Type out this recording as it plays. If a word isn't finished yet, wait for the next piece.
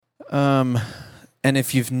Um, and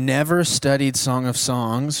if you've never studied Song of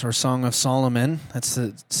Songs or Song of Solomon, that's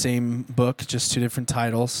the same book, just two different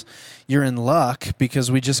titles, you're in luck because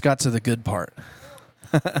we just got to the good part.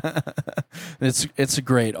 It's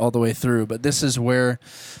great all the way through, but this is where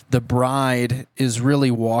the bride is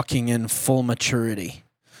really walking in full maturity.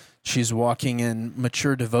 She's walking in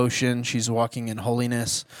mature devotion. She's walking in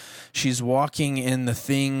holiness. She's walking in the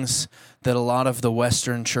things that a lot of the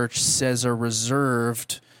Western church says are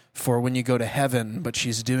reserved for when you go to heaven, but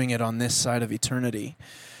she's doing it on this side of eternity,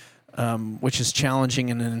 which is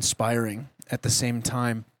challenging and inspiring at the same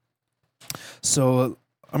time. So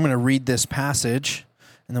I'm going to read this passage,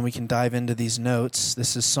 and then we can dive into these notes.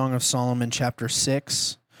 This is Song of Solomon, chapter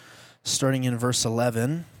 6, starting in verse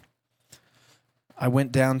 11. I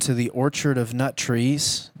went down to the orchard of nut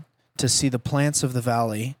trees to see the plants of the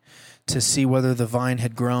valley, to see whether the vine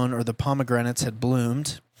had grown or the pomegranates had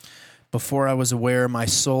bloomed. Before I was aware, my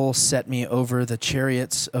soul set me over the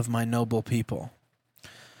chariots of my noble people.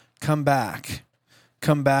 Come back,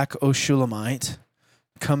 O Shulamite.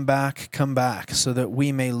 Come back, so that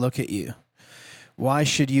we may look at you. Why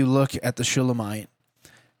should you look at the Shulamite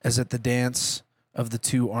as at the dance of the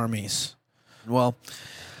two armies? Well,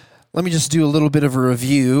 let me just do a little bit of a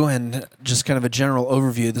review and just kind of a general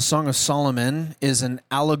overview. The Song of Solomon is an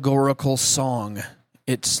allegorical song.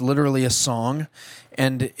 It's literally a song,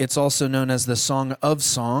 and it's also known as the Song of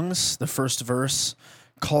Songs. The first verse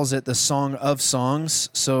calls it the Song of Songs,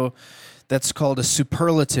 so that's called a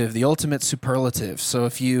superlative, the ultimate superlative. So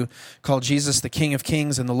if you call Jesus the King of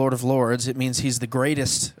Kings and the Lord of Lords, it means he's the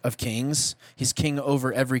greatest of kings. He's king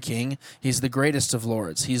over every king. He's the greatest of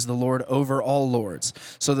lords. He's the Lord over all lords.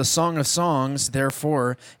 So the Song of Songs,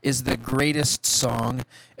 therefore, is the greatest song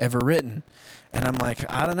ever written. And I'm like,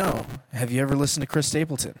 I don't know. Have you ever listened to Chris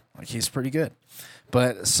Stapleton? Like, he's pretty good.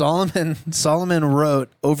 But Solomon wrote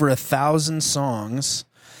over 1,000 songs,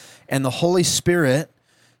 and the Holy Spirit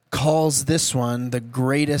calls this one the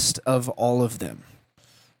greatest of all of them.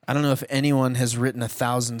 I don't know if anyone has written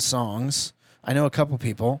 1,000 songs. I know a couple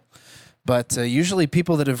people, but usually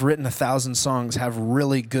people that have written 1,000 songs have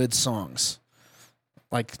really good songs.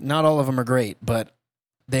 Like, not all of them are great, but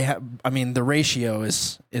they have. I mean, the ratio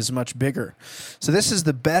is much bigger. So this is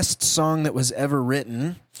the best song that was ever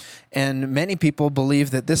written, and many people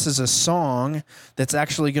believe that this is a song that's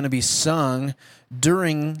actually going to be sung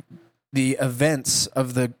during the events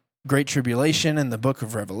of the Great Tribulation and the book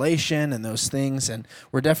of Revelation and those things, and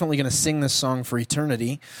we're definitely going to sing this song for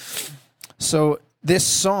eternity. So this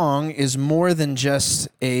song is more than just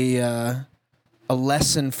a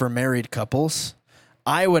lesson for married couples.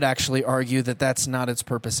 I would actually argue that that's not its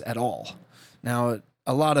purpose at all. Now,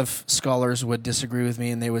 a lot of scholars would disagree with me,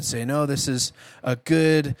 and they would say, no, this is a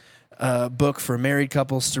good book for married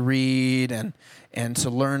couples to read and to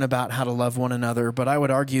learn about how to love one another. But I would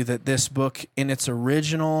argue that this book, in its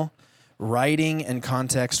original writing and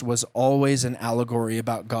context, was always an allegory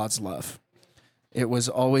about God's love. It was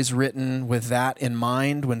always written with that in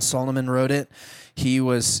mind. When Solomon wrote it, he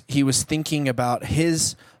was thinking about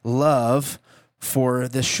his love for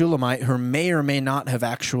this Shulamite who may or may not have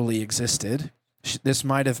actually existed. This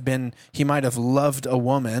might have been, he might have loved a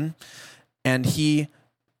woman, and he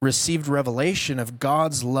received revelation of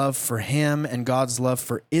God's love for him and God's love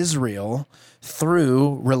for Israel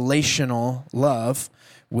through relational love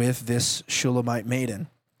with this Shulamite maiden.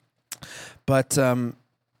 But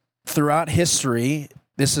throughout history,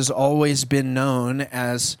 this has always been known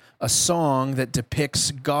as a song that depicts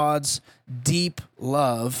God's deep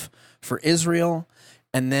love for Israel,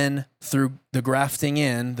 and then through the grafting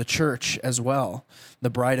in, the church as well, the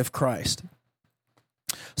bride of Christ.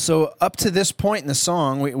 So up to this point in the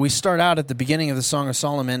song, we start out at the beginning of the Song of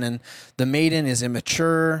Solomon, and the maiden is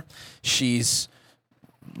immature. She's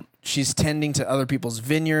tending to other people's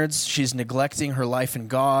vineyards. She's neglecting her life in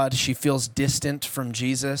God. She feels distant from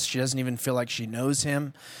Jesus. She doesn't even feel like she knows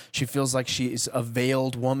him. She feels like she's a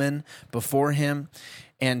veiled woman before him.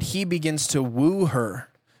 And he begins to woo her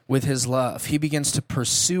with his love. He begins to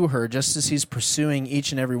pursue her just as he's pursuing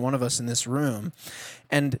each and every one of us in this room.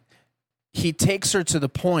 And he takes her to the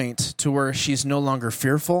point to where she's no longer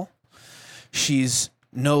fearful. She's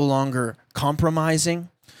no longer compromising.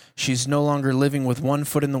 She's no longer living with one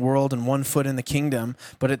foot in the world and one foot in the kingdom.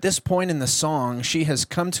 But at this point in the song, she has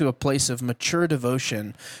come to a place of mature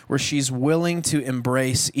devotion where she's willing to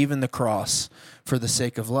embrace even the cross for the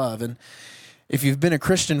sake of love. And if you've been a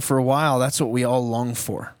Christian for a while, that's what we all long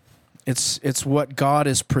for. It's what God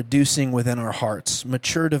is producing within our hearts,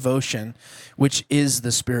 mature devotion, which is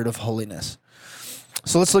the spirit of holiness.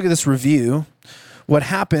 So let's look at this review. What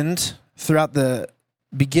happened throughout the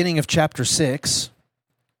beginning of chapter 6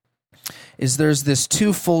 is there's this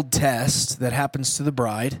twofold test that happens to the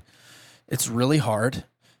bride. It's really hard.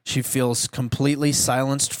 She feels completely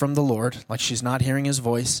silenced from the Lord, like she's not hearing his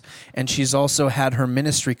voice, and she's also had her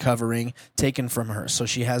ministry covering taken from her, so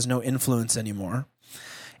she has no influence anymore.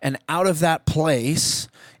 And out of that place,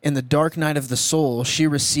 in the dark night of the soul, she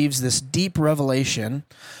receives this deep revelation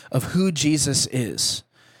of who Jesus is.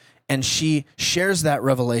 And she shares that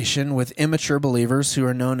revelation with immature believers who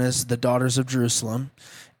are known as the daughters of Jerusalem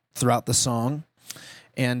throughout the song.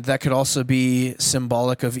 And that could also be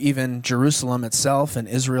symbolic of even Jerusalem itself and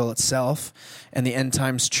Israel itself and the end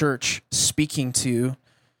times church speaking to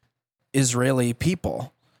Israeli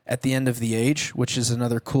people at the end of the age, which is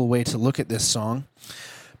another cool way to look at this song.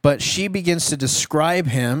 But she begins to describe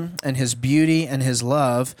him and his beauty and his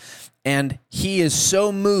love, and he is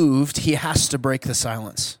so moved, he has to break the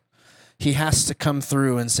silence. He has to come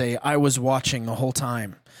through and say, I was watching the whole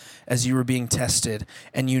time as you were being tested,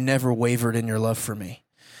 and you never wavered in your love for me.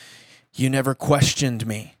 You never questioned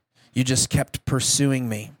me. You just kept pursuing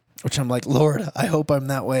me, which I'm like, Lord, I hope I'm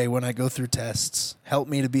that way when I go through tests. Help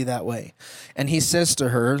me to be that way. And he says to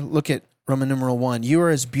her, look at Roman numeral 1, you are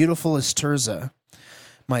as beautiful as Tirzah,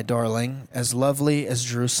 my darling, as lovely as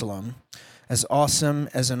Jerusalem, as awesome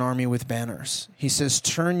as an army with banners. He says,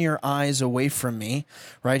 turn your eyes away from me,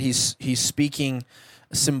 right? He's speaking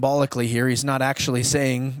symbolically here. He's not actually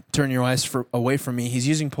saying, turn your eyes away from me. He's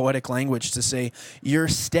using poetic language to say, your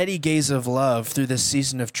steady gaze of love through this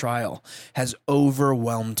season of trial has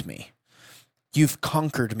overwhelmed me. You've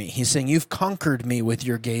conquered me. He's saying, you've conquered me with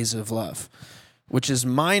your gaze of love, which is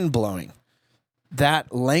mind-blowing.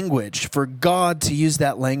 That language, for God to use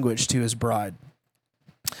that language to his bride.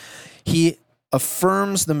 He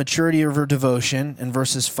affirms the maturity of her devotion in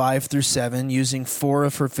verses 5 through 7, using 4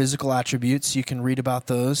 of her physical attributes. You can read about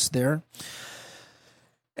those there.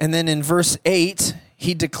 And then in verse 8,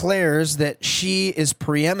 he declares that she is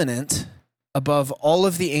preeminent above all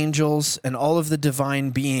of the angels and all of the divine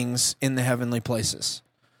beings in the heavenly places,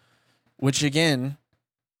 which again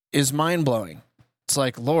is mind-blowing. It's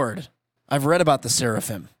like, Lord, I've read about the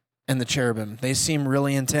seraphim and the cherubim. They seem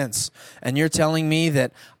really intense. And you're telling me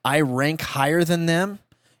that I rank higher than them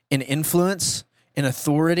in influence, in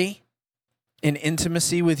authority, in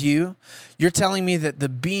intimacy with you? You're telling me that the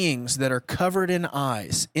beings that are covered in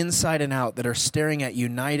eyes, inside and out, that are staring at you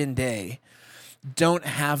night and day, don't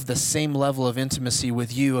have the same level of intimacy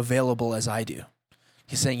with you available as I do.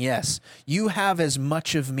 He's saying, yes, you have as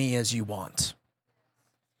much of me as you want.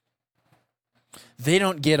 They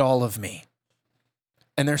don't get all of me.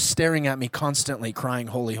 And they're staring at me constantly, crying,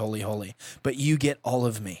 holy, holy, holy. But you get all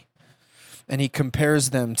of me. And he compares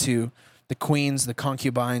them to the queens, the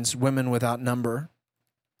concubines, women without number.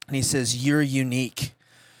 And he says, you're unique,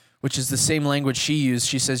 which is the same language she used.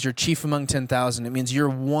 She says, you're chief among 10,000. It means you're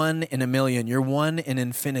one in a million. You're one in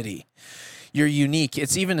infinity. You're unique.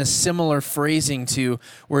 It's even a similar phrasing to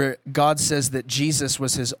where God says that Jesus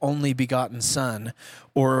was his only begotten son,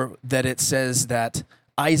 or that it says that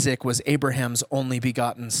Isaac was Abraham's only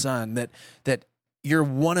begotten son, that you're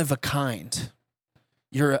one of a kind.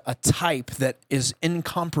 You're a type that is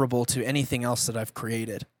incomparable to anything else that I've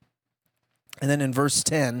created. And then in verse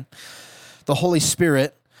 10, the Holy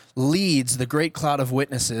Spirit leads the great cloud of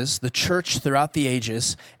witnesses, the church throughout the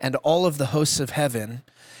ages, and all of the hosts of heaven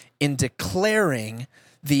in declaring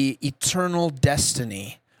the eternal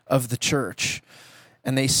destiny of the church.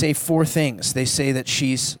 And they say 4 things. They say that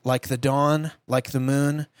she's like the dawn, like the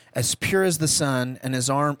moon, as pure as the sun, and as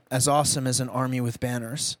awesome as an army with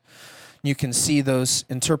banners. You can see those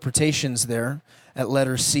interpretations there at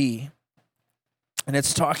letter C. And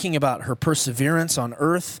it's talking about her perseverance on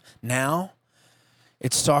earth now.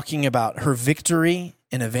 It's talking about her victory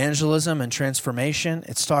in evangelism and transformation.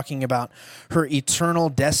 It's talking about her eternal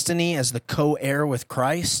destiny as the co-heir with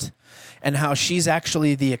Christ, and how she's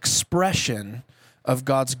actually the expression of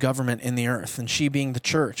God's government in the earth, and she being the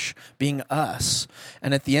church, being us.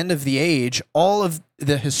 And at the end of the age, all of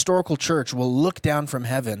the historical church will look down from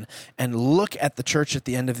heaven and look at the church at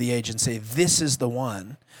the end of the age and say, this is the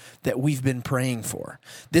one that we've been praying for.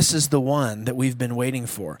 This is the one that we've been waiting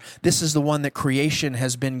for. This is the one that creation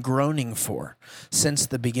has been groaning for since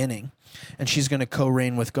the beginning. And she's going to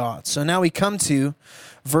co-reign with God. So now we come to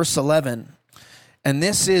verse 11. And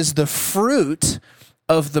this is the fruit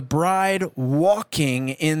of the bride walking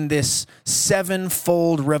in this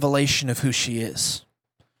 7-fold revelation of who she is.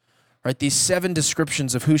 Right? These 7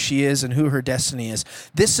 descriptions of who she is and who her destiny is.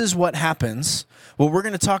 This is what happens. What we're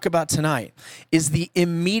going to talk about tonight is the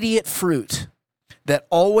immediate fruit that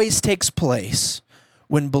always takes place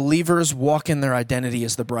when believers walk in their identity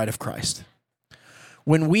as the bride of Christ.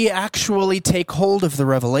 When we actually take hold of the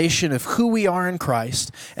revelation of who we are in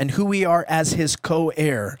Christ and who we are as his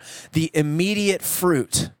co-heir, the immediate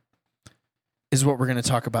fruit is what we're going to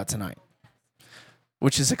talk about tonight,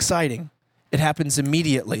 which is exciting. It happens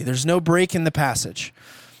immediately. There's no break in the passage.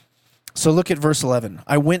 So look at verse 11.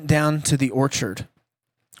 I went down to the orchard,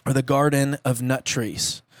 or the garden of nut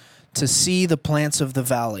trees, to see the plants of the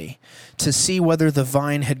valley, to see whether the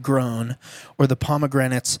vine had grown or the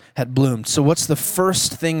pomegranates had bloomed. So what's the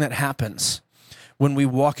first thing that happens when we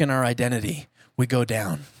walk in our identity? We go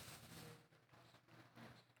down.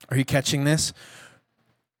 Are you catching this?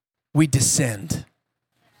 We descend.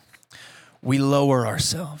 We lower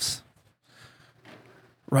ourselves.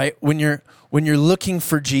 Right? When you're looking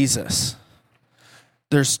for Jesus,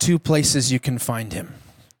 there's two places you can find him.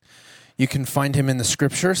 You can find him in the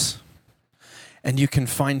scriptures, and you can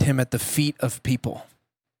find him at the feet of people,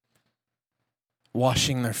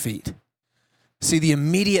 washing their feet. See, the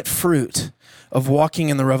immediate fruit of walking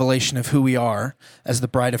in the revelation of who we are as the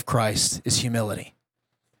bride of Christ is humility.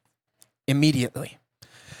 Immediately.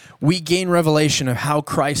 We gain revelation of how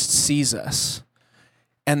Christ sees us,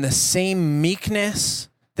 and the same meekness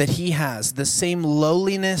that he has, the same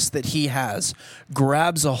lowliness that he has,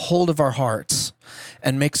 grabs a hold of our hearts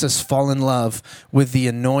and makes us fall in love with the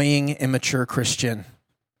annoying, immature Christian.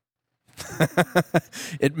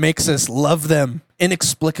 It makes us love them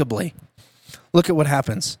inexplicably. Look at what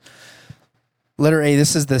happens. Letter A,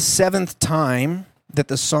 this is the 7th time that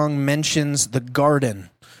the song mentions the garden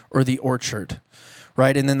or the orchard,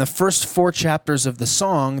 right? And in the first 4 chapters of the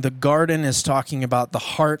song, the garden is talking about the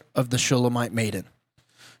heart of the Shulamite maiden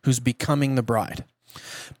who's becoming the bride.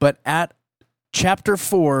 But at chapter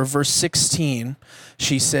 4, verse 16,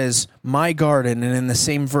 she says, my garden, and in the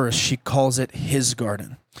same verse, she calls it his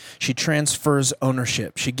garden. She transfers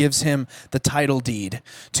ownership. She gives him the title deed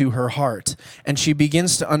to her heart. And she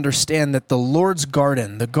begins to understand that the Lord's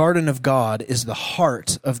garden, the garden of God, is the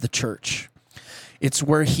heart of the church. It's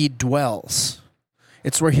where he dwells.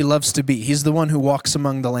 It's where he loves to be. He's the one who walks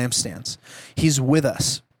among the lampstands. He's with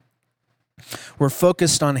us. We're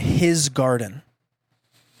focused on his garden.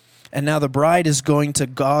 And now the bride is going to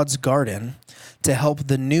God's garden to help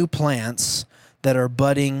the new plants that are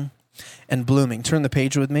budding and blooming. Turn the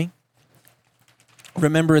page with me.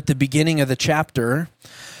 Remember at the beginning of the chapter,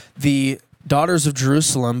 the daughters of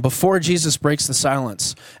Jerusalem, before Jesus breaks the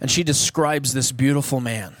silence, and she describes this beautiful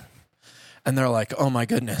man. And they're like, oh my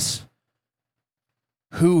goodness.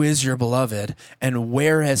 Who is your beloved, and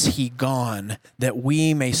where has he gone that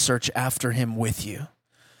we may search after him with you?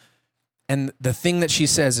 And the thing that she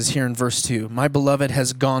says is here in verse 2, my beloved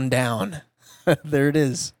has gone down. There it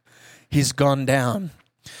is. He's gone down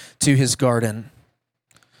to his garden.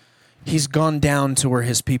 He's gone down to where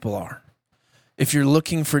his people are. If you're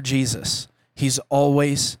looking for Jesus, he's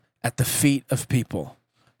always at the feet of people,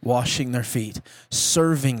 washing their feet,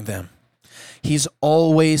 serving them. He's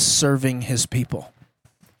always serving his people.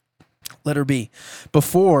 Letter B.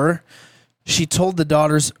 Before, she told the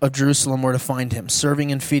daughters of Jerusalem where to find him,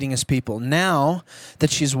 serving and feeding his people. Now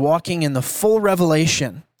that she's walking in the full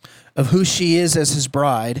revelation of who she is as his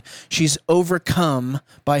bride, she's overcome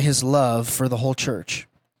by his love for the whole church.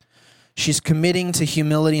 She's committing to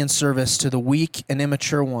humility and service to the weak and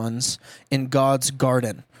immature ones in God's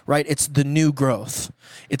garden, right? It's the new growth.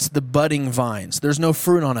 It's the budding vines. There's no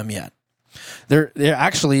fruit on them yet. There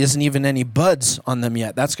actually isn't even any buds on them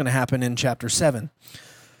yet. That's going to happen in chapter 7.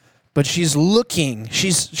 But she's looking.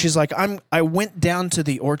 She's like, I went down to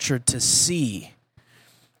the orchard to see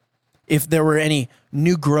if there were any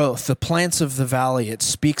new growth. The plants of the valley, it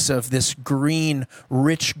speaks of this green,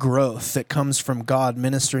 rich growth that comes from God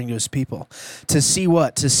ministering to his people. To see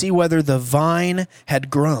what? To see whether the vine had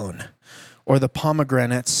grown or the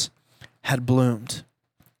pomegranates had bloomed.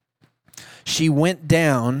 She went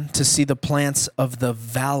down to see the plants of the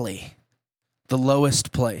valley, the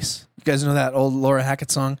lowest place. You guys know that old Laura Hackett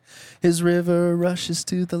song? His river rushes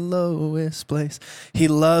to the lowest place. He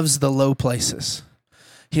loves the low places.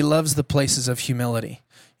 He loves the places of humility.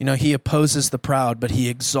 You know, he opposes the proud, but he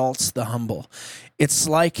exalts the humble. It's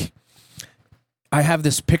like, I have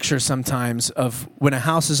this picture sometimes of when a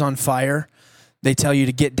house is on fire, they tell you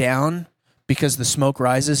to get down because the smoke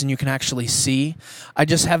rises and you can actually see. I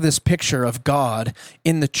just have this picture of God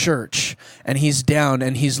in the church, and he's down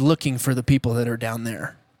and he's looking for the people that are down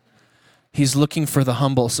there. He's looking for the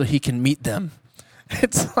humble so he can meet them.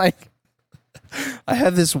 It's like, I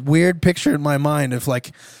have this weird picture in my mind of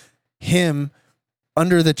like him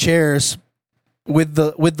under the chairs with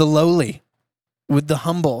the lowly, with the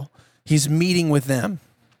humble. He's meeting with them.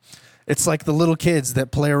 It's like the little kids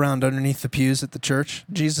that play around underneath the pews at the church.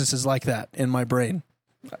 Jesus is like that in my brain.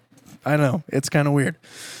 I know, it's kind of weird.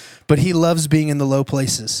 But he loves being in the low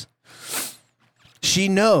places. She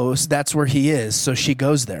knows that's where he is, so she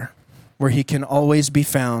goes there, where he can always be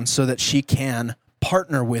found so that she can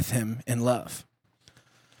partner with him in love.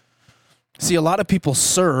 See, a lot of people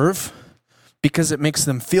serve because it makes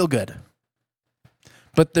them feel good.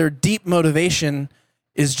 But their deep motivation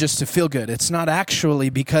is just to feel good. It's not actually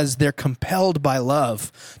because they're compelled by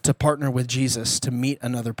love to partner with Jesus to meet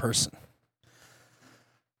another person.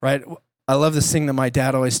 Right? I love this thing that my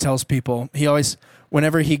dad always tells people.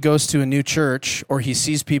 Whenever he goes to a new church or he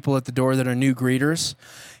sees people at the door that are new greeters,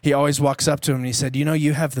 he always walks up to them and he said,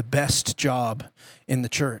 you have the best job in the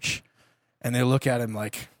church. And they look at him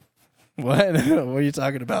like, what? What are you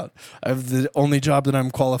talking about? I have the only job that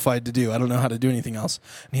I'm qualified to do. I don't know how to do anything else.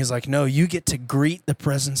 And he's like, no, you get to greet the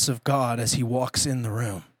presence of God as he walks in the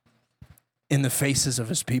room in the faces of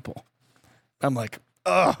his people. I'm like,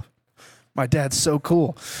 oh, my dad's so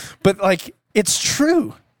cool. But it's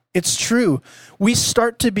true. It's true. We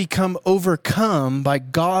start to become overcome by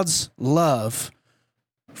God's love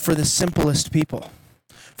for the simplest people.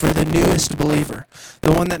 For the newest believer,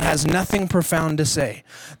 the one that has nothing profound to say,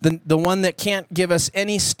 the one that can't give us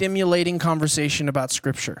any stimulating conversation about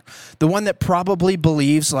Scripture, the one that probably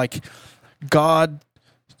believes God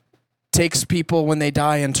takes people when they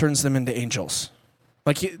die and turns them into angels.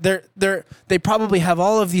 They probably have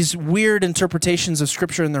all of these weird interpretations of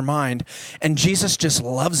Scripture in their mind, and Jesus just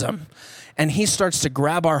loves them, and he starts to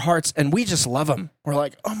grab our hearts, and we just love him. We're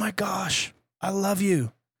like, oh my gosh, I love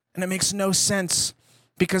you, and it makes no sense.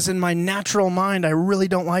 Because in my natural mind, I really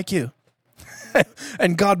don't like you.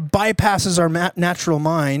 And God bypasses our natural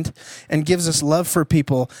mind and gives us love for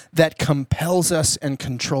people that compels us and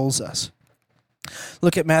controls us.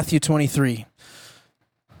 Look at Matthew 23.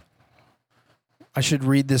 I should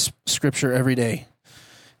read this scripture every day.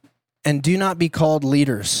 And do not be called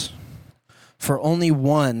leaders, for only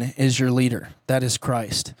one is your leader, that is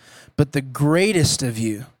Christ. But the greatest of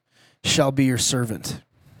you shall be your servant.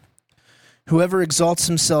 Whoever exalts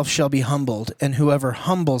himself shall be humbled, and whoever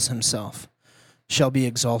humbles himself shall be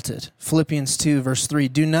exalted. Philippians 2, verse 3,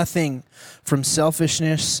 do nothing from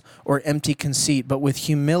selfishness or empty conceit, but with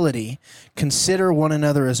humility consider one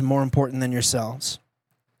another as more important than yourselves.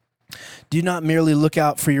 Do not merely look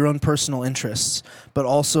out for your own personal interests, but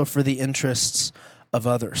also for the interests of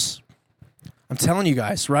others. I'm telling you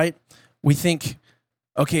guys, right? We think,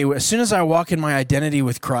 okay, as soon as I walk in my identity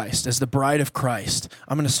with Christ, as the bride of Christ,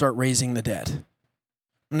 I'm going to start raising the dead.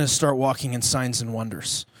 I'm going to start walking in signs and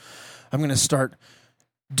wonders. I'm going to start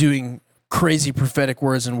doing crazy prophetic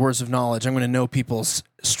words and words of knowledge. I'm going to know people's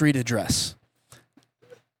street address.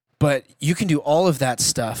 But you can do all of that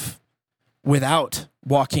stuff without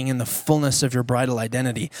walking in the fullness of your bridal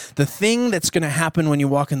identity. The thing that's going to happen when you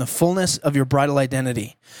walk in the fullness of your bridal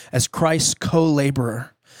identity as Christ's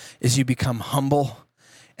co-laborer is you become humble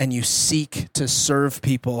and you seek to serve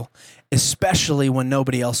people, especially when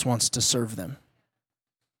nobody else wants to serve them.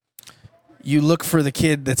 You look for the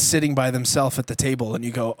kid that's sitting by themselves at the table and you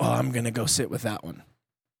go, oh, I'm going to go sit with that one.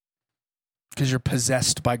 Because you're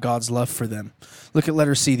possessed by God's love for them. Look at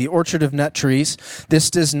letter C, the orchard of nut trees. This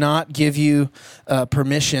does not give you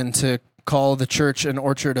permission to call the church an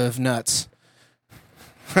orchard of nuts.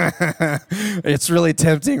 It's really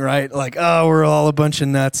tempting, right? Like, oh, we're all a bunch of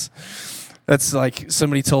nuts. That's like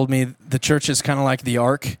somebody told me the church is kind of like the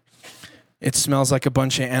ark. It smells like a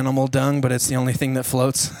bunch of animal dung, but it's the only thing that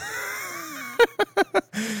floats.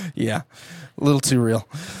 Yeah, a little too real.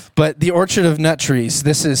 But the orchard of nut trees,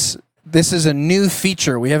 this is a new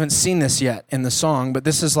feature. We haven't seen this yet in the song, but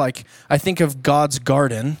this is like, I think of God's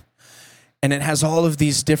garden, and it has all of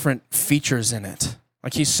these different features in it.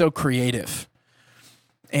 Like he's so creative.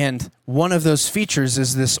 And one of those features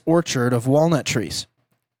is this orchard of walnut trees.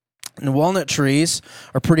 And walnut trees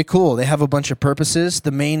are pretty cool. They have a bunch of purposes.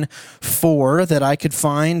 The main four that I could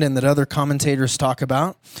find and that other commentators talk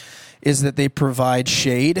about is that they provide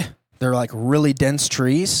shade. They're like really dense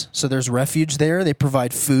trees, so there's refuge there. They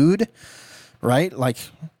provide food, right? Like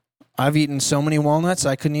I've eaten so many walnuts,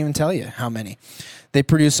 I couldn't even tell you how many. They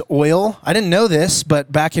produce oil. I didn't know this,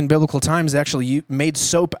 but back in biblical times, they actually made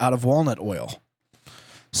soap out of walnut oil.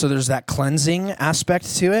 So there's that cleansing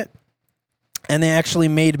aspect to it. And they actually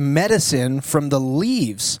made medicine from the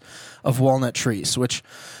leaves of walnut trees, which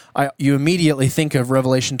you immediately think of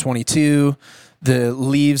Revelation 22, the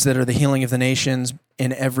leaves that are the healing of the nations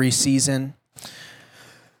in every season.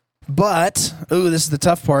 But, this is the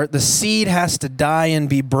tough part, the seed has to die and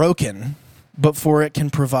be broken before it can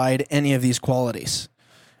provide any of these qualities.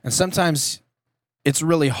 And sometimes it's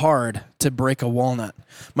really hard to break a walnut.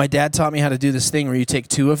 My dad taught me how to do this thing where you take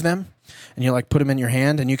two of them and you like put them in your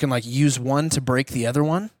hand and you can like use one to break the other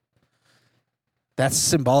one. That's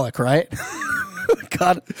symbolic, right?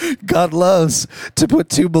 God loves to put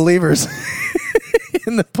two believers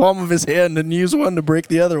in the palm of his hand and use one to break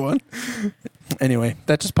the other one. Anyway,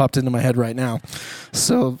 that just popped into my head right now.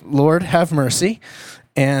 So, Lord, have mercy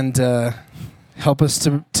and help us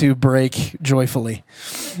to break joyfully.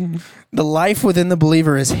 The life within the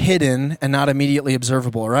believer is hidden and not immediately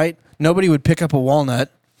observable, right? Nobody would pick up a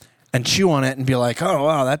walnut and chew on it and be like, oh,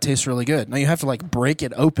 wow, that tastes really good. Now you have to like break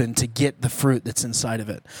it open to get the fruit that's inside of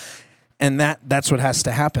it. And that's what has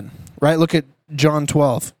to happen, right? Look at John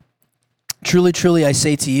 12. Truly, truly, I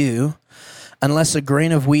say to you, unless a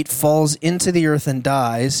grain of wheat falls into the earth and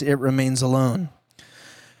dies, it remains alone.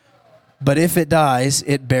 But if it dies,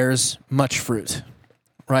 it bears much fruit,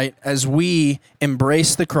 right? As we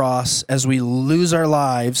embrace the cross, as we lose our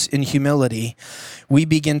lives in humility, we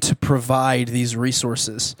begin to provide these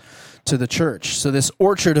resources to the church. So this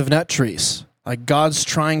orchard of nut trees, like God's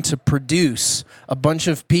trying to produce a bunch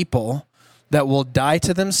of people that will die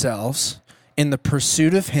to themselves in the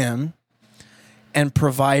pursuit of him and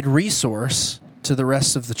provide resource to the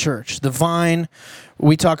rest of the church. The vine,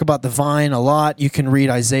 we talk about the vine a lot. You can read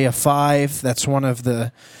Isaiah 5. That's one of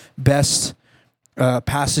the best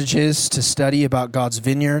passages to study about God's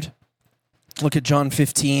vineyard. Look at John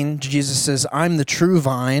 15. Jesus says, I'm the true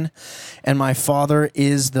vine, and my Father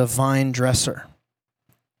is the vine dresser.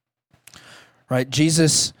 Right?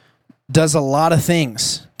 Jesus does a lot of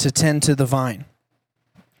things to tend to the vine.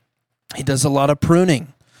 He does a lot of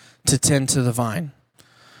pruning to tend to the vine.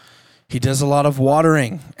 He does a lot of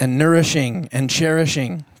watering and nourishing and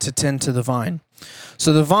cherishing to tend to the vine.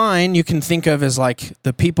 So the vine you can think of as like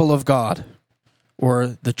the people of God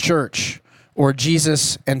or the church or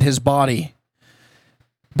Jesus and his body.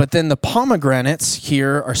 But then the pomegranates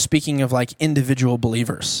here are speaking of like individual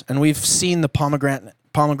believers. And we've seen the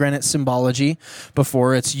pomegranate symbology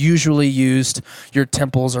before. It's usually used, your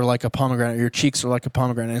temples are like a pomegranate, your cheeks are like a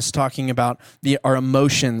pomegranate. It's talking about our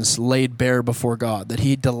emotions laid bare before God, that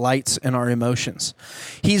he delights in our emotions.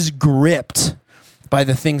 He's gripped by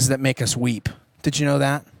the things that make us weep. Did you know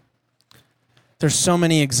that? There's so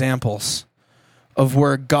many examples of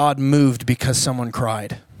where God moved because someone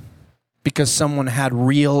cried, because someone had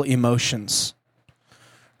real emotions,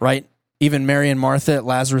 right? Even Mary and Martha at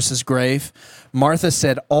Lazarus' grave. Martha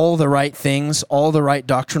said all the right things, all the right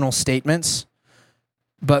doctrinal statements,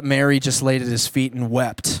 but Mary just laid at his feet and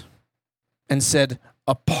wept and said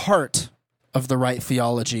a part of the right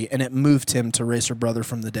theology, and it moved him to raise her brother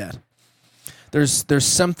from the dead. There's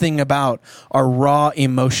something about our raw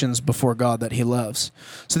emotions before God that he loves.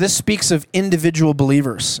 So this speaks of individual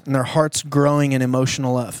believers and their hearts growing in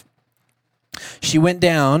emotional love. She went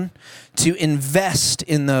down to invest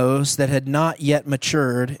in those that had not yet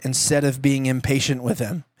matured instead of being impatient with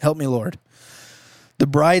them. Help me, Lord. The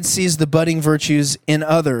bride sees the budding virtues in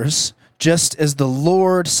others, just as the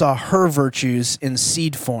Lord saw her virtues in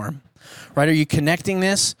seed form. Right? Are you connecting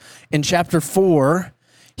this? In chapter 4,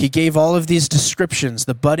 he gave all of these descriptions,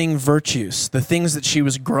 the budding virtues, the things that she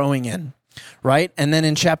was growing in. Right? And then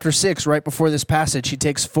in chapter 6, right before this passage, he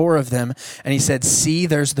takes 4 of them and he said, see,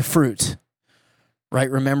 there's the fruit. Right?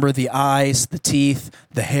 Remember the eyes, the teeth,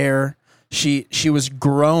 the hair. She was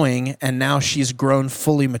growing, and now she's grown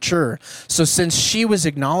fully mature. So since she was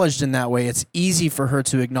acknowledged in that way, it's easy for her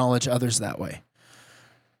to acknowledge others that way.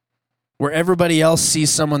 Where everybody else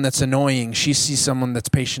sees someone that's annoying, she sees someone that's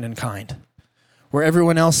patient and kind. Where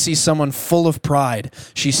everyone else sees someone full of pride,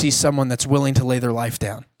 she sees someone that's willing to lay their life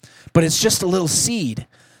down. But it's just a little seed.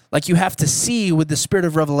 Like you have to see with the spirit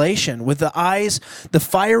of revelation, with the eyes, the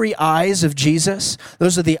fiery eyes of Jesus.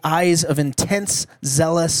 Those are the eyes of intense,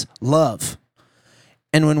 zealous love.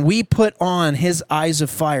 And when we put on his eyes of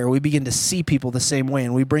fire, we begin to see people the same way,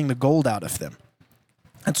 and we bring the gold out of them.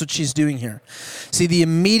 That's what she's doing here. See, the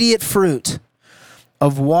immediate fruit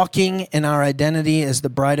of walking in our identity as the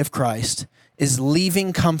bride of Christ is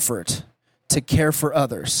leaving comfort to care for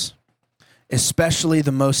others, especially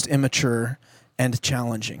the most immature and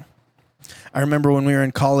challenging. I remember when we were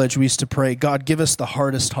in college, we used to pray, God, give us the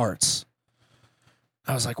hardest hearts.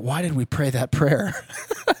 I was like, why did we pray that prayer?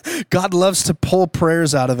 God loves to pull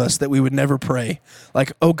prayers out of us that we would never pray.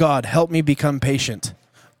 Like, oh God, help me become patient.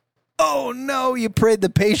 Oh no, you prayed the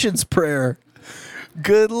patience prayer.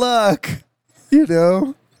 Good luck,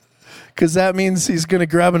 because that means he's going to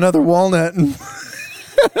grab another walnut.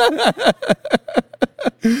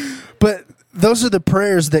 But those are the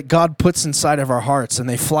prayers that God puts inside of our hearts, and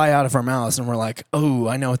they fly out of our mouths, and we're like, oh,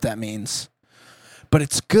 I know what that means. But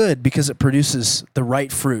it's good because it produces the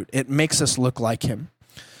right fruit. It makes us look like him.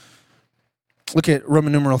 Look at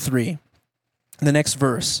Roman numeral 3, the next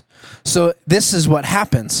verse. So this is what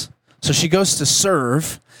happens. So she goes to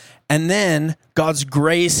serve, and then God's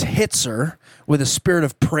grace hits her with a spirit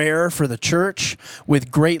of prayer for the church,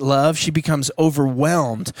 with great love. She becomes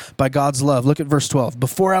overwhelmed by God's love. Look at verse 12.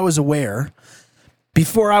 Before I was aware,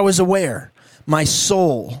 my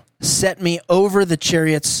soul set me over the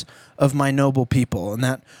chariots of my noble people. And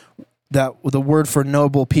that the word for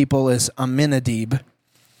noble people is Aminadab.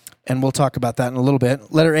 And we'll talk about that in a little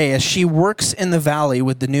bit. Letter A, as she works in the valley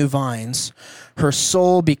with the new vines, her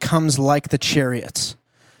soul becomes like the chariots.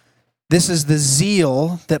 This is the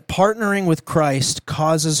zeal that partnering with Christ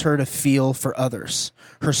causes her to feel for others.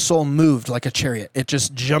 Her soul moved like a chariot. It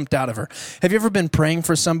just jumped out of her. Have you ever been praying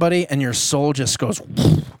for somebody and your soul just goes,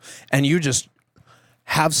 and you just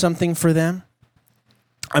have something for them?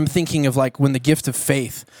 I'm thinking of like when the gift of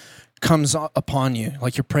faith comes upon you,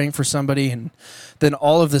 like you're praying for somebody, and then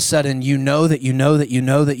all of a sudden you know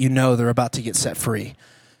they're about to get set free.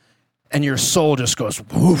 And your soul just goes,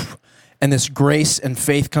 woof, and this grace and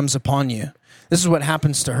faith comes upon you. This is what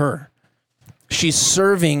happens to her. She's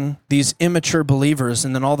serving these immature believers,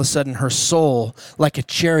 and then all of a sudden her soul, like a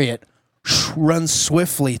chariot, runs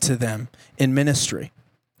swiftly to them in ministry.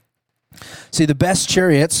 See, the best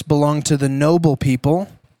chariots belong to the noble people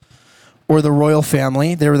or the royal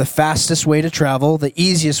family. They were the fastest way to travel, the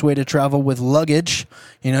easiest way to travel with luggage.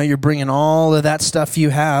 You know, you're bringing all of that stuff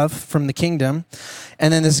you have from the kingdom.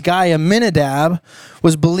 And then this guy, Aminadab,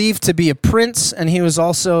 was believed to be a prince, and he was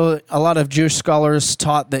also, a lot of Jewish scholars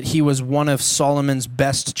taught that he was one of Solomon's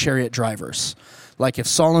best chariot drivers. Like if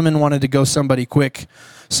Solomon wanted to go somewhere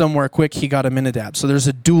quick, he got Aminadab. So there's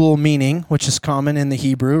a dual meaning, which is common in the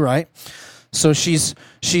Hebrew, right? So she's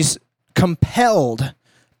compelled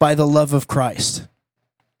by the love of Christ.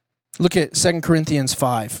 Look at 2 Corinthians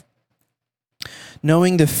 5.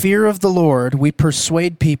 Knowing the fear of the Lord, we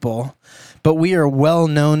persuade people, but we are well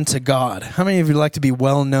known to God. How many of you like to be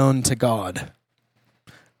well known to God?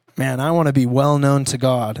 Man, I want to be well known to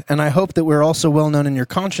God. And I hope that we're also well known in your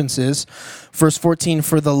consciences. Verse 14,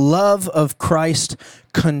 for the love of Christ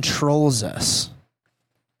controls us.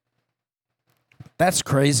 That's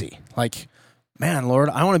crazy. Like, man, Lord,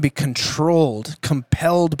 I want to be controlled,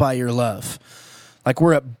 compelled by your love. Like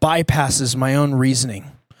where it bypasses my own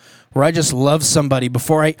reasoning. Where I just love somebody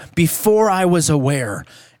before I was aware.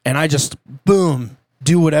 And I just, boom,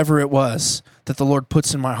 do whatever it was that the Lord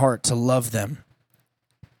puts in my heart to love them.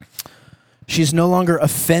 She's no longer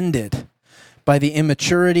offended by the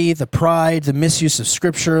immaturity, the pride, the misuse of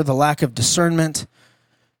Scripture, the lack of discernment.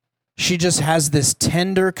 She just has this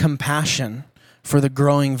tender compassion for the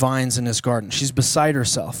growing vines in his garden. She's beside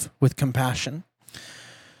herself with compassion.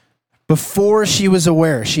 Before she was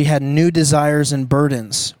aware, she had new desires and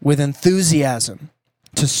burdens with enthusiasm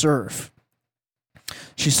to serve.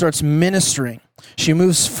 She starts ministering. She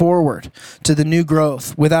moves forward to the new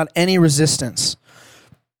growth without any resistance,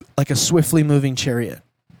 like a swiftly moving chariot.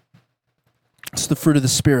 It's the fruit of the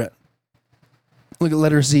Spirit. Look at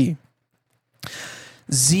letter Z.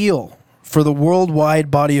 Zeal for the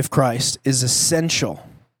worldwide body of Christ is essential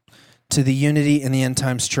to the unity in the end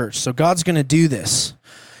times church. So God's going to do this.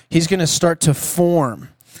 He's going to start to form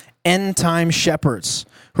end time shepherds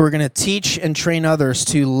who are going to teach and train others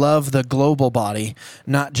to love the global body,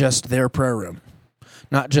 not just their prayer room,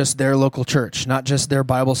 not just their local church, not just their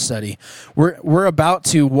Bible study. We're about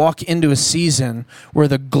to walk into a season where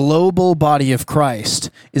the global body of Christ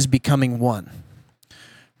is becoming one.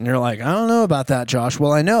 And you're like, I don't know about that, Josh.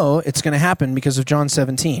 Well, I know it's going to happen because of John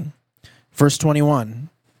 17, verse 21.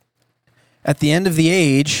 At the end of the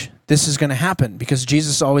age, this is going to happen because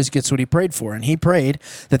Jesus always gets what he prayed for. And he prayed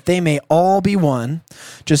that they may all be one,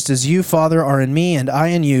 just as you, Father, are in me and I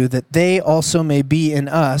in you, that they also may be in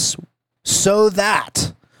us, so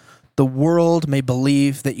that the world may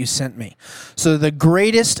believe that you sent me. So the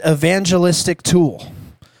greatest evangelistic tool,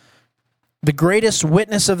 the greatest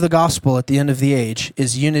witness of the gospel at the end of the age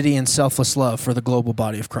is unity and selfless love for the global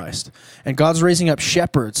body of Christ. And God's raising up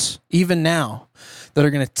shepherds, even now, that are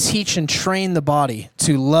going to teach and train the body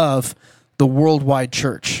to love the worldwide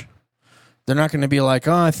church. They're not going to be like,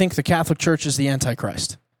 oh, I think the Catholic Church is the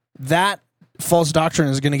Antichrist. That false doctrine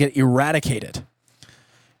is going to get eradicated.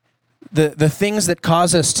 The things that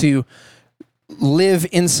cause us to live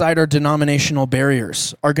inside our denominational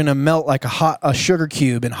barriers are going to melt like a sugar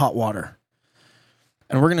cube in hot water.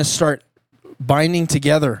 And we're going to start binding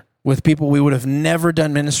together with people we would have never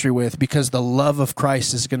done ministry with because the love of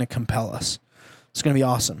Christ is going to compel us. It's going to be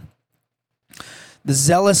awesome. The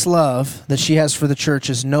zealous love that she has for the church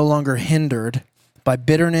is no longer hindered by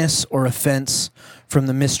bitterness or offense from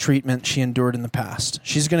the mistreatment she endured in the past.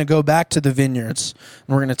 She's going to go back to the vineyards,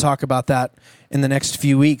 and we're going to talk about that in the next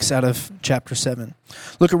few weeks out of chapter 7.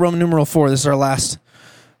 Look at Roman numeral 4. This is our last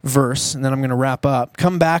verse, and then I'm going to wrap up.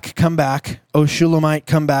 Come back, O Shulamite,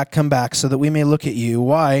 come back, so that we may look at you.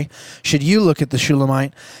 Why should you look at the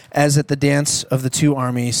Shulamite as at the dance of the two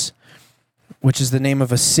armies, which is the name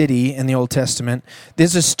of a city in the Old Testament?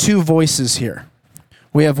 There's just two voices here.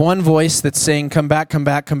 We have one voice that's saying, come back,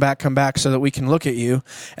 so that we can look at you.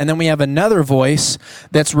 And then we have another voice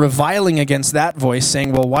that's reviling against that voice,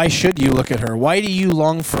 saying, well, why should you look at her? Why do you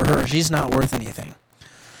long for her? She's not worth anything.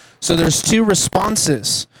 So there's two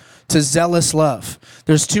responses to zealous love.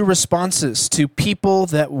 There's two responses to people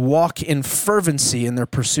that walk in fervency in their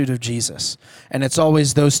pursuit of Jesus. And it's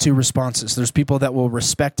always those two responses. There's people that will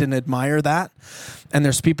respect and admire that, and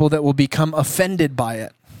there's people that will become offended by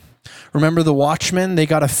it. Remember the watchmen? They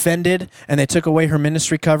got offended and they took away her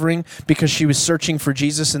ministry covering because she was searching for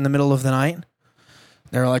Jesus in the middle of the night.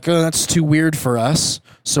 They're like, oh, that's too weird for us,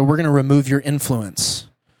 so we're going to remove your influence.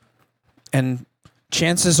 And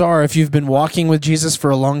chances are, if you've been walking with Jesus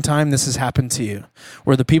for a long time, this has happened to you,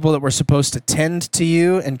 where the people that were supposed to tend to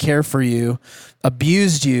you and care for you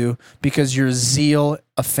abused you because your zeal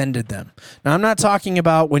offended them. Now, I'm not talking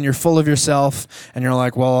about when you're full of yourself and you're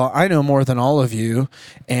like, well, I know more than all of you,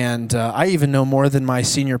 and I even know more than my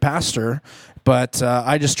senior pastor, but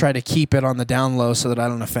I just try to keep it on the down low so that I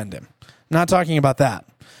don't offend him. I'm not talking about that.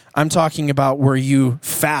 I'm talking about where you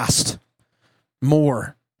fast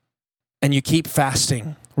more and you keep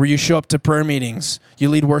fasting, where you show up to prayer meetings, you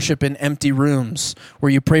lead worship in empty rooms,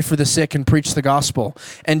 where you pray for the sick and preach the gospel,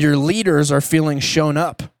 and your leaders are feeling shown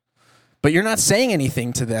up. But you're not saying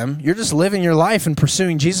anything to them. You're just living your life and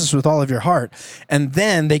pursuing Jesus with all of your heart. And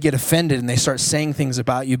then they get offended and they start saying things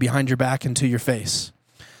about you behind your back and to your face.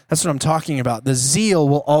 That's what I'm talking about. The zeal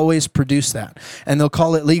will always produce that. And they'll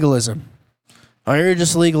call it legalism. Oh, you're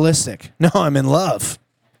just legalistic. No, I'm in love.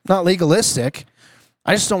 Not legalistic.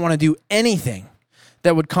 I just don't want to do anything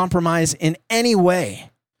that would compromise in any way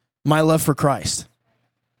my love for Christ.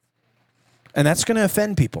 And that's going to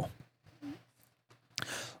offend people.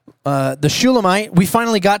 The Shulamite, we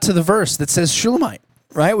finally got to the verse that says Shulamite,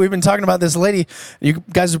 right? We've been talking about this lady. You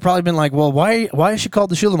guys have probably been like, well, why is she called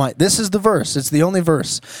the Shulamite? This is the verse. It's the only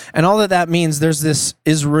verse. And all that means, there's this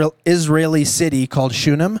Israeli city called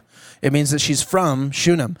Shunem. It means that she's from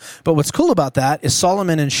Shunem. But what's cool about that is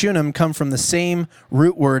Solomon and Shunem come from the same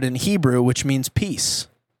root word in Hebrew, which means peace.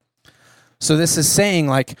 So this is saying,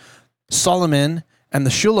 like, Solomon and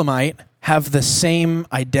the Shulamite have the same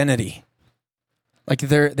identity. Like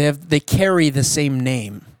they carry the same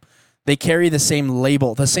name. They carry the same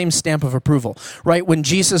label, the same stamp of approval. Right? When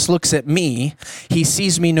Jesus looks at me, he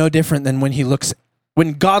sees me no different than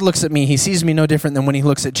when God looks at me, he sees me no different than when he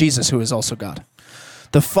looks at Jesus, who is also God.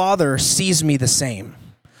 The Father sees me the same.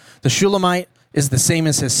 The Shulamite is the same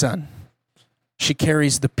as his son. She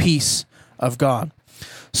carries the peace of God.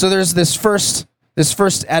 So there's this first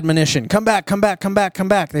admonition. Come back.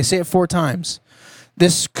 They say it 4 times.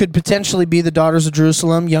 This could potentially be the daughters of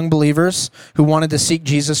Jerusalem, young believers who wanted to seek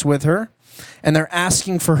Jesus with her. And they're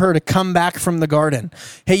asking for her to come back from the garden.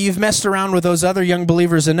 Hey, you've messed around with those other young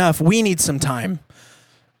believers enough. We need some time.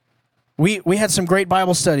 We had some great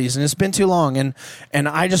Bible studies, and it's been too long, and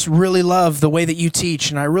I just really love the way that you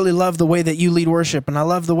teach, and I really love the way that you lead worship, and I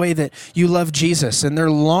love the way that you love Jesus, and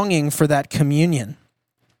they're longing for that communion,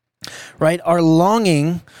 right? Our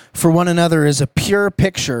longing for one another is a pure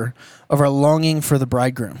picture of our longing for the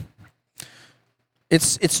bridegroom.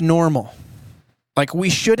 It's normal. Like,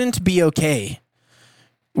 we shouldn't be okay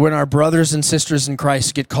when our brothers and sisters in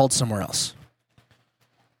Christ get called somewhere else.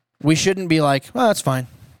 We shouldn't be like, well, that's fine.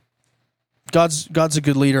 God's a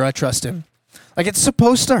good leader. I trust him. Like, it's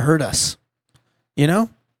supposed to hurt us, you know?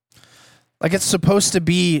 Like, it's supposed to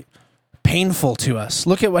be painful to us.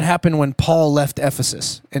 Look at what happened when Paul left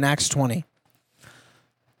Ephesus in Acts 20.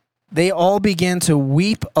 They all began to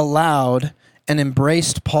weep aloud and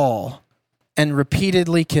embraced Paul and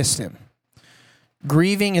repeatedly kissed him,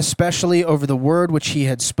 grieving especially over the word which he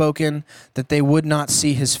had spoken, that they would not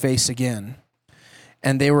see his face again.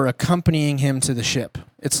 And they were accompanying him to the ship.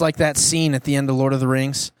 It's like that scene at the end of Lord of the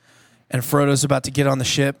Rings, and Frodo's about to get on the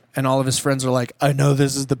ship, and all of his friends are like, I know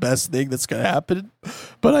this is the best thing that's going to happen,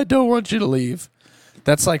 but I don't want you to leave.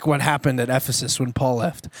 That's like what happened at Ephesus when Paul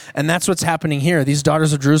left. And that's what's happening here. These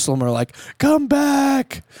daughters of Jerusalem are like, come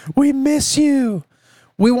back. We miss you.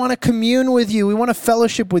 We want to commune with you. We want to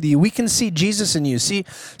fellowship with you. We can see Jesus in you. See,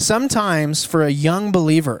 sometimes for a young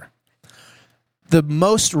believer, the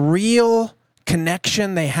most real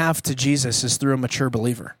connection they have to Jesus is through a mature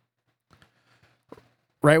believer.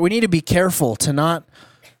 right? We need to be careful to not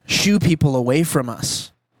shoo people away from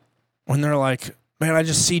us when they're like, man, I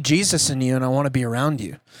just see Jesus in you and I want to be around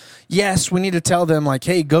you. Yes, we need to tell them like,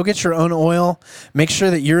 hey, go get your own oil. Make sure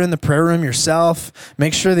that you're in the prayer room yourself.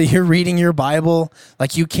 Make sure that you're reading your Bible.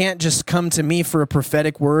 Like, you can't just come to me for a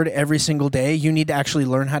prophetic word every single day. You need to actually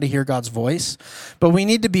learn how to hear God's voice. But we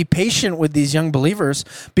need to be patient with these young believers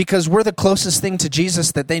because we're the closest thing to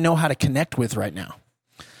Jesus that they know how to connect with right now.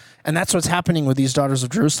 And that's what's happening with these daughters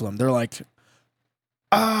of Jerusalem. They're like,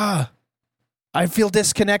 I feel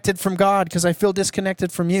disconnected from God because I feel disconnected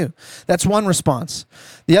from you. That's one response.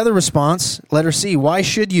 The other response, letter C, why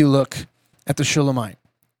should you look at the Shulamite?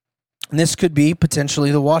 And this could be potentially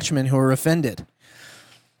the watchmen who are offended.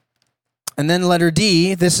 And then letter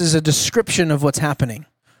D, this is a description of what's happening,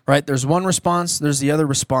 right? There's one response, there's the other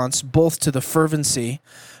response, both to the fervency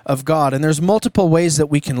of God. And there's multiple ways that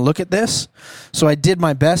we can look at this. So I did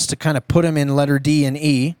my best to kind of put them in letter D and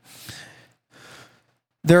E.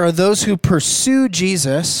 There are those who pursue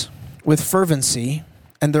Jesus with fervency,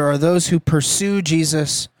 and there are those who pursue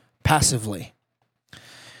Jesus passively.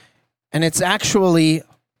 And it's actually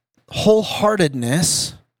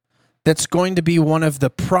wholeheartedness that's going to be one of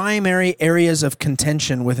the primary areas of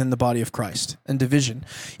contention within the body of Christ and division.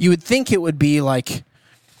 You would think it would be like,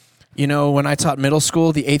 you know, when I taught middle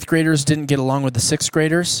school, the 8th graders didn't get along with the 6th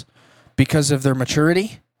graders because of their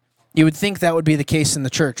maturity. You would think that would be the case in the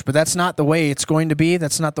church, but that's not the way it's going to be.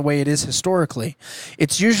 That's not the way it is historically.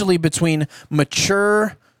 It's usually between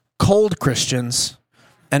mature, cold Christians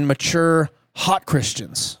and mature, hot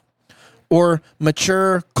Christians, or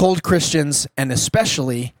mature, cold Christians and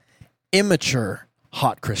especially immature,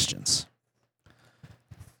 hot Christians.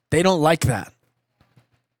 They don't like that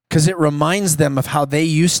because it reminds them of how they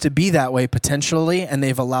used to be that way potentially, and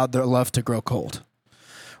they've allowed their love to grow cold.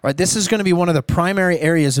 Right, this is going to be one of the primary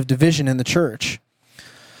areas of division in the church.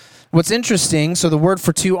 What's interesting, so the word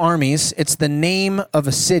for two armies, it's the name of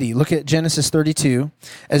a city. Look at Genesis 32.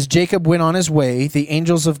 As Jacob went on his way, the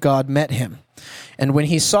angels of God met him. And when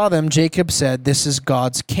he saw them, Jacob said, this is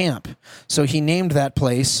God's camp. So he named that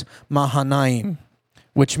place Mahanaim,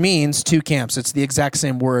 which means two camps. It's the exact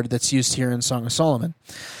same word that's used here in Song of Solomon.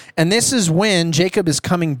 And this is when Jacob is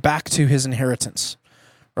coming back to his inheritance.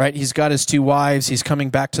 Right, he's got his two wives, he's coming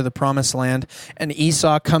back to the promised land, and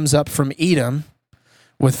Esau comes up from Edom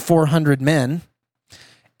with 400 men,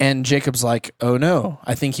 and Jacob's like, oh no,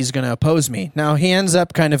 I think he's going to oppose me. Now, he ends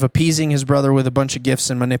up kind of appeasing his brother with a bunch of gifts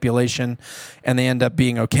and manipulation, and they end up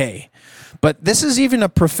being okay. But this is even a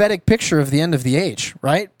prophetic picture of the end of the age,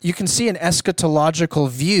 right? You can see an eschatological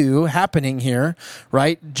view happening here,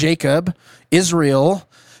 right? Jacob, Israel,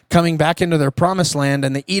 coming back into their promised land,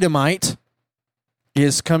 and the Edomite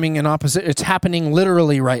is coming in opposite. It's happening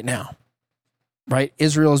literally right now, right?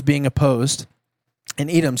 Israel is being opposed in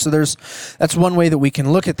Edom. So that's one way that we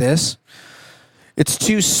can look at this. It's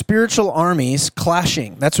two spiritual armies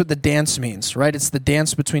clashing. That's what the dance means, right? It's the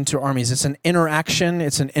dance between two armies. It's an interaction.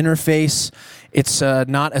 It's an interface. It's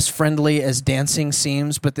not as friendly as dancing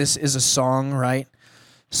seems, but this is a song, right?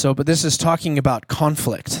 But this is talking about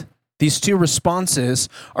conflict. These two responses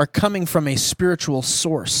are coming from a spiritual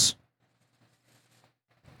source.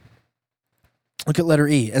 Look at letter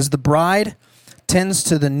E. As the bride tends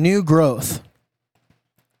to the new growth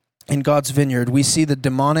in God's vineyard, we see the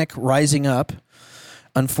demonic rising up,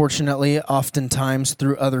 unfortunately, oftentimes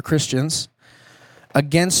through other Christians,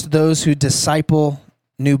 against those who disciple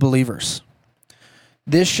new believers.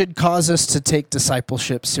 This should cause us to take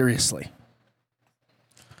discipleship seriously.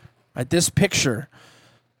 Right, this picture,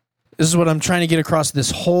 this is what I'm trying to get across this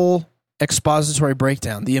whole expository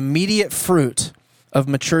breakdown. The immediate fruit of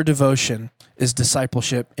mature devotion is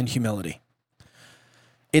discipleship and humility.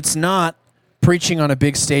 It's not preaching on a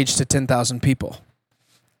big stage to 10,000 people.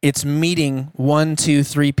 It's meeting 1, 2,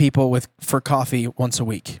 3 people for coffee once a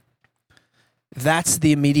week. That's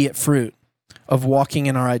the immediate fruit of walking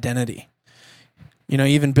in our identity. You know,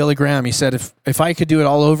 even Billy Graham, he said, if I could do it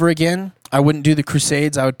all over again, I wouldn't do the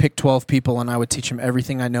crusades. I would pick 12 people and I would teach them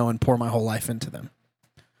everything I know and pour my whole life into them.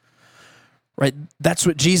 Right? That's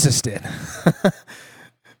what Jesus did.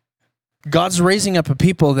 God's raising up a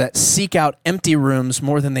people that seek out empty rooms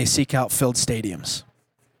more than they seek out filled stadiums,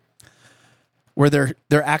 where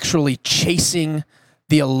they're actually chasing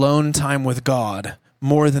the alone time with God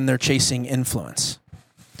more than they're chasing influence.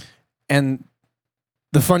 And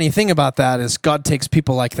the funny thing about that is God takes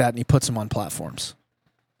people like that and he puts them on platforms.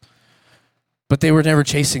 But they were never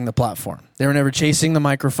chasing the platform. They were never chasing the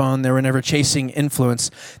microphone. They were never chasing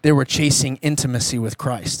influence. They were chasing intimacy with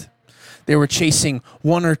Christ. They were chasing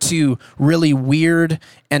one or two really weird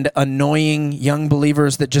and annoying young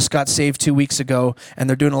believers that just got saved 2 weeks ago, and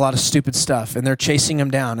they're doing a lot of stupid stuff, and they're chasing them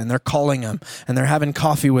down, and they're calling them, and they're having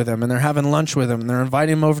coffee with them, and they're having lunch with them, and they're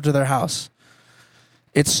inviting them over to their house.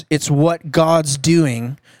 It's what God's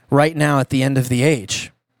doing right now at the end of the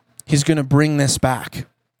age. He's going to bring this back.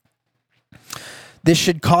 This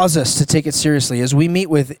should cause us to take it seriously. As we meet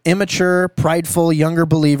with immature, prideful, younger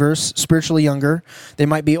believers, spiritually younger, they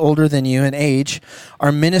might be older than you in age,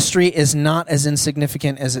 our ministry is not as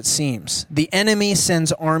insignificant as it seems. The enemy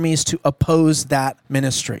sends armies to oppose that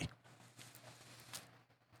ministry.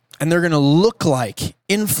 And they're going to look like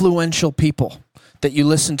influential people that you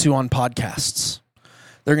listen to on podcasts.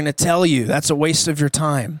 They're going to tell you that's a waste of your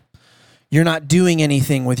time. You're not doing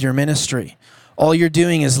anything with your ministry. All you're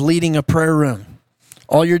doing is leading a prayer room.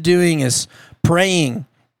 All you're doing is praying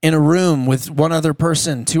in a room with one other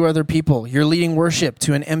person, two other people. You're leading worship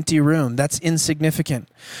to an empty room. That's insignificant.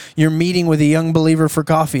 You're meeting with a young believer for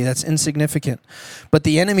coffee. That's insignificant. But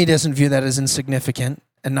the enemy doesn't view that as insignificant,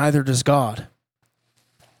 and neither does God.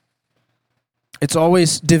 It's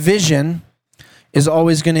always, division is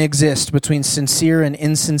always going to exist between sincere and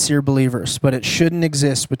insincere believers, but it shouldn't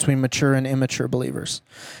exist between mature and immature believers.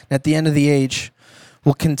 And at the end of the age,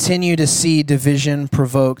 we'll continue to see division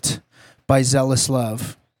provoked by zealous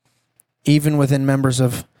love, even within members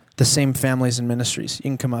of the same families and ministries. You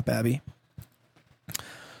can come up, Abby.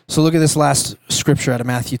 So look at this last scripture out of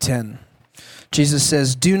Matthew 10. Jesus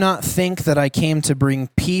says, "Do not think that I came to bring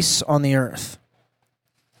peace on the earth.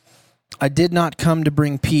 I did not come to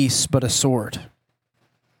bring peace, but a sword.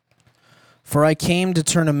 For I came to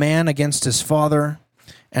turn a man against his father,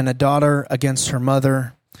 and a daughter against her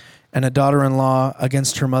mother, and a daughter-in-law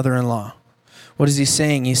against her mother-in-law." What is he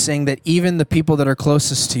saying? He's saying that even the people that are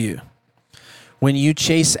closest to you, when you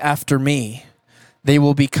chase after me, they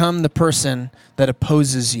will become the person that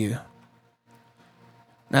opposes you.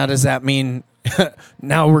 Now, does that mean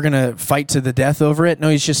now we're going to fight to the death over it? No,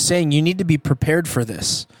 he's just saying you need to be prepared for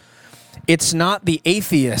this. It's not the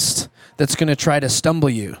atheist that's going to try to stumble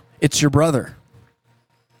you. It's your brother.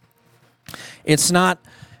 It's not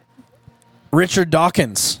Richard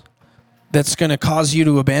Dawkins that's going to cause you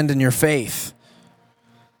to abandon your faith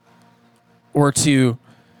or to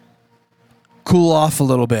cool off a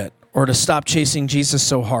little bit or to stop chasing Jesus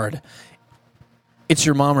so hard. It's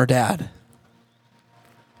your mom or dad.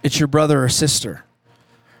 It's your brother or sister.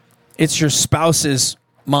 It's your spouse's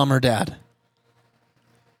mom or dad.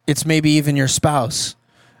 It's maybe even your spouse.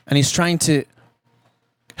 And he's trying to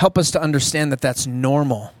help us to understand that that's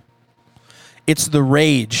normal. It's the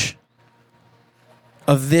rage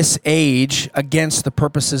of this age against the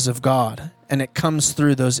purposes of God, and it comes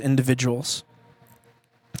through those individuals.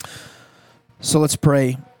 So let's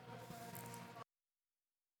pray.